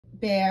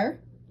Bear.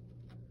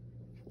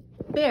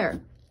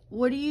 Bear,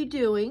 what are you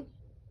doing?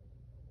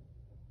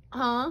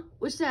 Huh?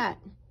 What's that?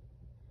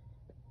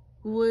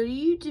 What are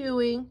you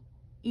doing?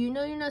 You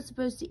know you're not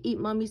supposed to eat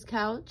Mommy's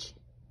couch.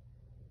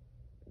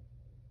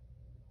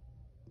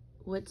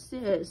 What's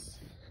this?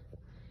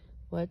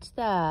 What's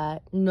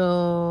that?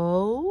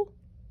 No.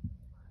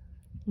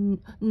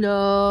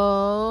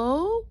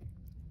 No.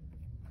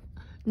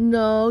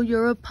 No,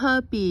 you're a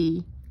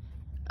puppy.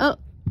 Oh,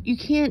 you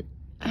can't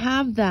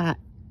have that.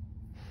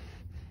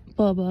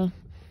 Bubba.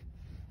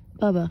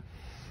 Bubba.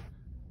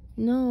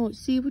 No,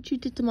 see what you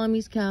did to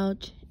Mommy's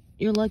couch?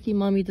 You're lucky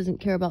Mommy doesn't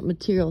care about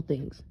material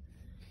things.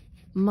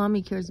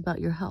 Mommy cares about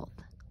your health.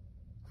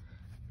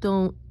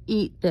 Don't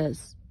eat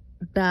this.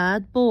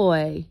 Bad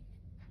boy.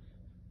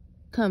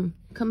 Come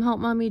help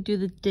Mommy do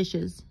the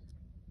dishes.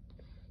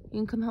 You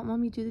can come help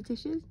Mommy do the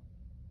dishes?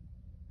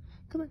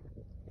 Come on.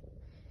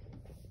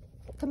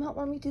 Come help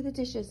Mommy do the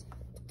dishes.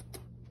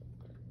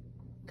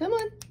 Come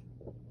on.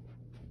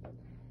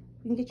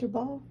 You can get your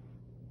ball.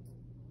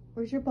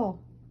 Where's your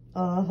ball?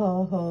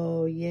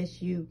 Oh,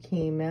 yes, you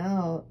came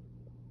out.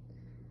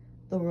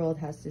 The world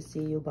has to see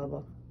you,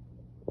 Bubba.